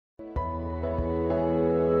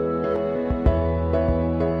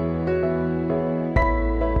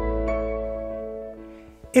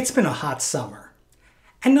It's been a hot summer.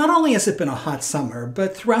 And not only has it been a hot summer,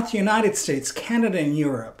 but throughout the United States, Canada, and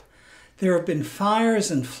Europe, there have been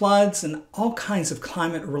fires and floods and all kinds of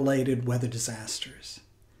climate-related weather disasters.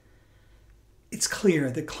 It's clear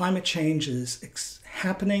that climate change is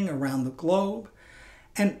happening around the globe.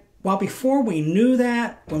 And while before we knew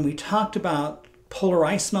that, when we talked about polar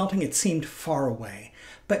ice melting, it seemed far away.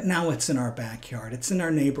 But now it's in our backyard, it's in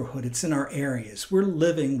our neighborhood, it's in our areas. We're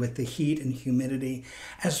living with the heat and humidity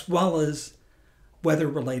as well as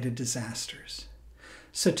weather-related disasters.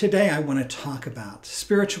 So today I want to talk about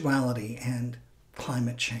spirituality and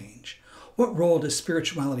climate change. What role does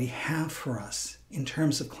spirituality have for us in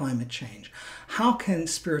terms of climate change? How can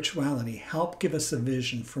spirituality help give us a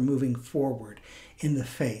vision for moving forward in the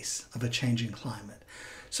face of a changing climate?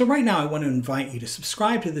 So right now I want to invite you to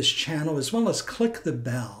subscribe to this channel as well as click the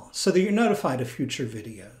bell so that you're notified of future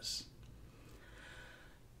videos.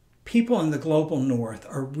 People in the global north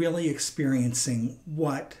are really experiencing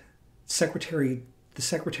what the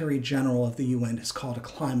Secretary General of the UN has called a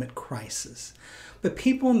climate crisis. But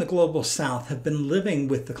people in the global south have been living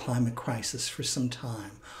with the climate crisis for some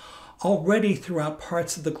time. Already throughout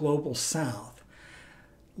parts of the global south,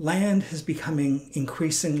 land is becoming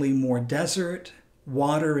increasingly more desert.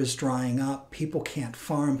 Water is drying up, people can't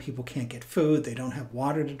farm, people can't get food, they don't have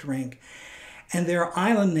water to drink. And there are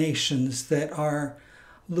island nations that are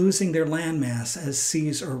losing their landmass as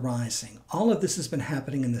seas are rising. All of this has been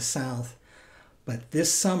happening in the south, but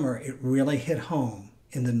this summer it really hit home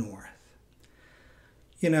in the north.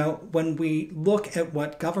 You know, when we look at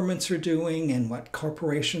what governments are doing and what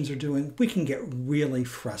corporations are doing, we can get really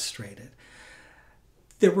frustrated.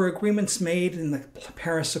 There were agreements made in the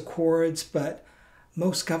Paris Accords, but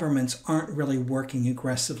most governments aren't really working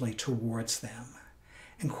aggressively towards them.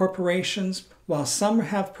 And corporations, while some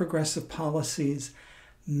have progressive policies,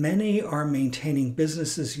 many are maintaining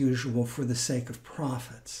business as usual for the sake of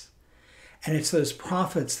profits. And it's those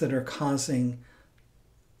profits that are causing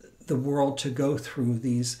the world to go through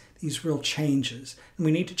these real changes. And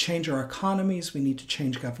we need to change our economies, we need to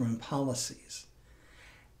change government policies.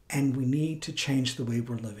 And we need to change the way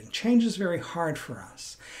we're living. Change is very hard for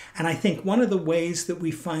us. And I think one of the ways that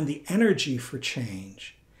we find the energy for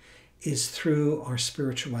change is through our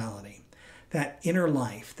spirituality, that inner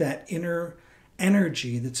life, that inner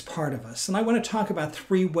energy that's part of us. And I want to talk about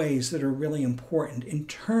 3 ways that are really important in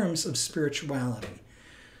terms of spirituality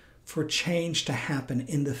for change to happen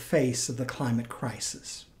in the face of the climate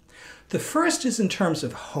crisis. The first is in terms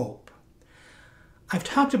of hope. I've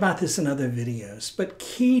talked about this in other videos, but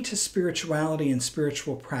key to spirituality and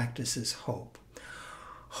spiritual practice is hope.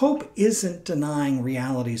 Hope isn't denying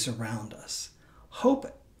realities around us. Hope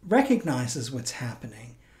recognizes what's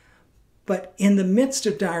happening, but in the midst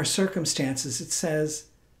of dire circumstances, it says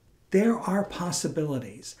there are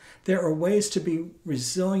possibilities. There are ways to be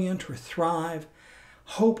resilient or thrive.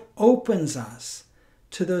 Hope opens us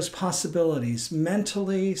to those possibilities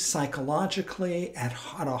mentally, psychologically, at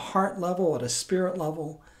a heart level, at a spirit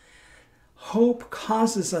level. Hope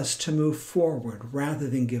causes us to move forward rather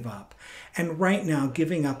than give up. And right now,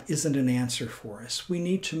 giving up isn't an answer for us. We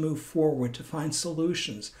need to move forward to find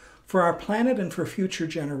solutions for our planet and for future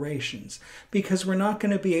generations, because we're not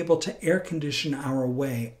going to be able to air condition our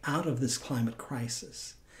way out of this climate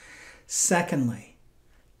crisis. Secondly,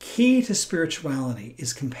 key to spirituality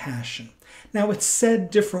is compassion. Now, it's said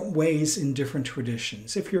different ways in different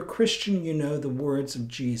traditions. If you're a Christian, you know the words of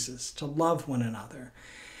Jesus, to love one another.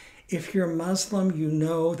 If you're Muslim, you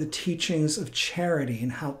know the teachings of charity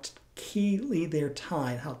and how tightly they're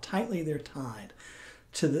tied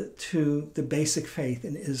to the basic faith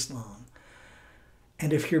in Islam.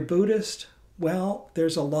 And if you're Buddhist, well,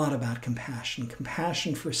 there's a lot about compassion.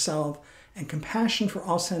 Compassion for self and compassion for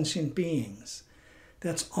all sentient beings.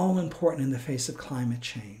 That's all important in the face of climate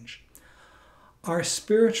change. Our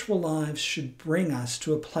spiritual lives should bring us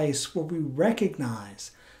to a place where we recognize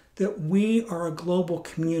that we are a global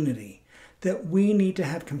community, that we need to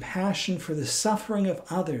have compassion for the suffering of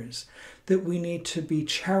others, that we need to be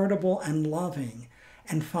charitable and loving,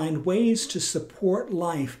 and find ways to support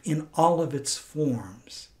life in all of its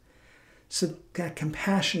forms. So that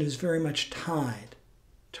compassion is very much tied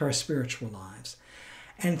to our spiritual lives.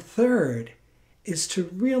 And third, is to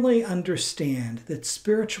really understand that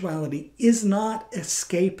spirituality is not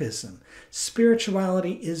escapism.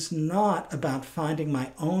 Spirituality is not about finding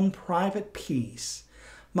my own private peace,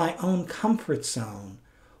 my own comfort zone,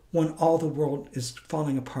 when all the world is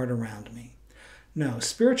falling apart around me. No,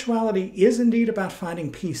 spirituality is indeed about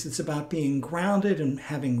finding peace. It's about being grounded and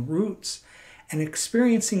having roots and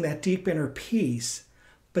experiencing that deep inner peace,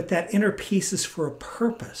 but that inner peace is for a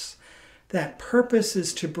purpose. That purpose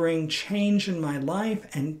is to bring change in my life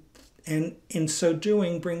and in so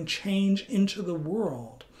doing, bring change into the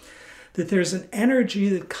world. That there's an energy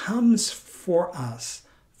that comes for us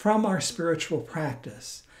from our spiritual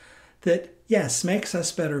practice that, yes, makes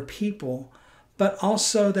us better people, but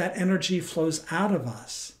also that energy flows out of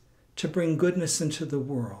us to bring goodness into the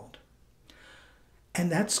world.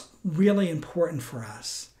 And that's really important for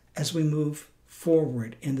us as we move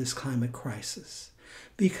forward in this climate crisis,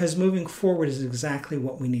 because moving forward is exactly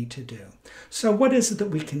what we need to do. So what is it that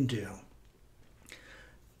we can do?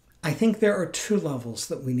 I think there are two levels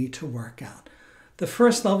that we need to work out. The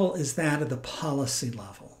first level is that of the policy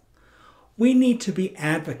level. We need to be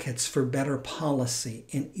advocates for better policy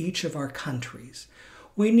in each of our countries.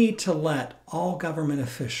 We need to let all government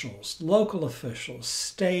officials, local officials,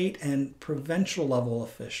 state and provincial level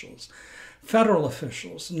officials, federal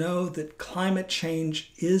officials know that climate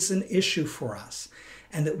change is an issue for us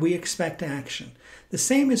and that we expect action. The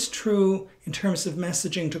same is true in terms of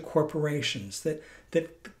messaging to corporations,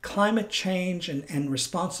 that climate change and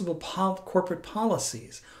responsible corporate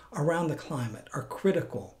policies around the climate are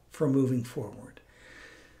critical for moving forward.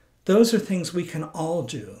 Those are things we can all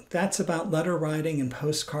do. That's about letter writing and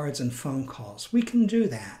postcards and phone calls. We can do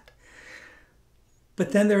that.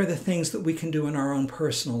 But then there are the things that we can do in our own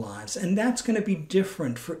personal lives, and that's going to be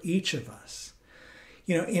different for each of us.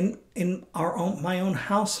 You know, in my own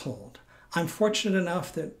household, I'm fortunate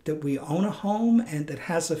enough that we own a home and that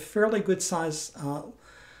has a fairly good size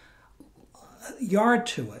yard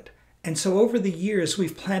to it. And so over the years,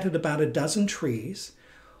 we've planted about a dozen trees.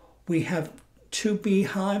 We have 2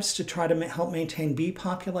 beehives to try to help maintain bee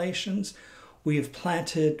populations. We have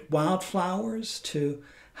planted wildflowers to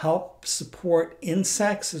help support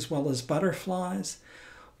insects as well as butterflies.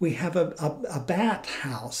 We have a bat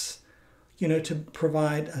house, you know, to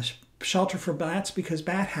provide a shelter for bats because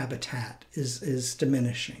bat habitat is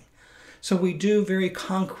diminishing. So we do very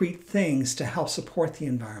concrete things to help support the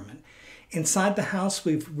environment. Inside the house,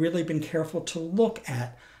 we've really been careful to look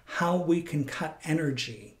at how we can cut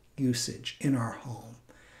energy usage in our home.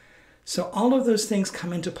 So all of those things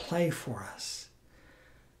come into play for us.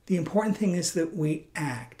 The important thing is that we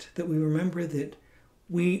act, that we remember that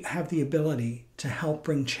we have the ability to help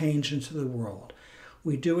bring change into the world.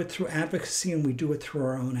 We do it through advocacy and we do it through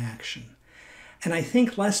our own action. And I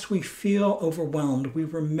think lest we feel overwhelmed, we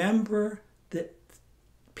remember that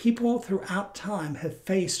people throughout time have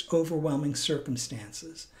faced overwhelming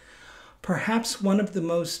circumstances. Perhaps one of the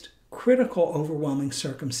most critical overwhelming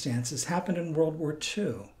circumstances happened in World War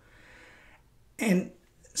II. And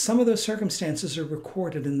some of those circumstances are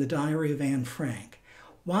recorded in the diary of Anne Frank.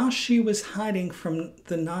 While she was hiding from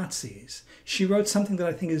the Nazis, she wrote something that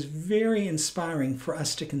I think is very inspiring for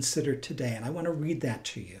us to consider today, and I want to read that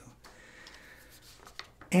to you.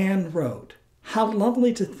 Anne wrote, "How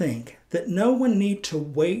lovely to think that no one need to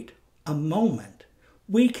wait a moment.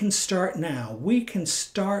 We can start now. We can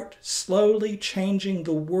start slowly changing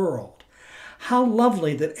the world. How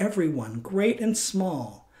lovely that everyone, great and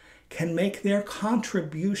small, can make their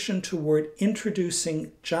contribution toward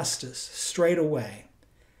introducing justice straight away.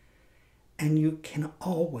 And you can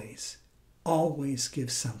always, always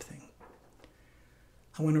give something."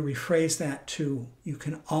 I want to rephrase that too. You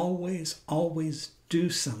can always, always do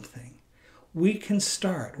something. We can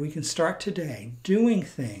start today doing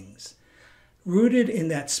things rooted in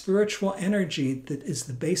that spiritual energy that is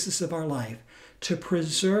the basis of our life to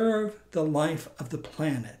preserve the life of the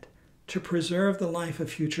planet, to preserve the life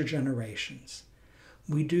of future generations.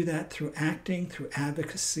 We do that through acting, through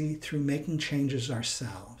advocacy, through making changes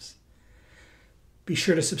ourselves. Be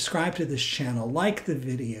sure to subscribe to this channel, like the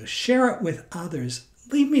video, share it with others.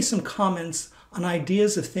 Leave me some comments on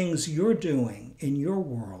ideas of things you're doing in your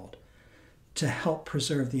world to help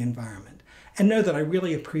preserve the environment. And know that I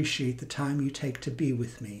really appreciate the time you take to be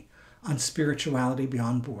with me on Spirituality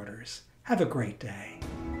Beyond Borders. Have a great day.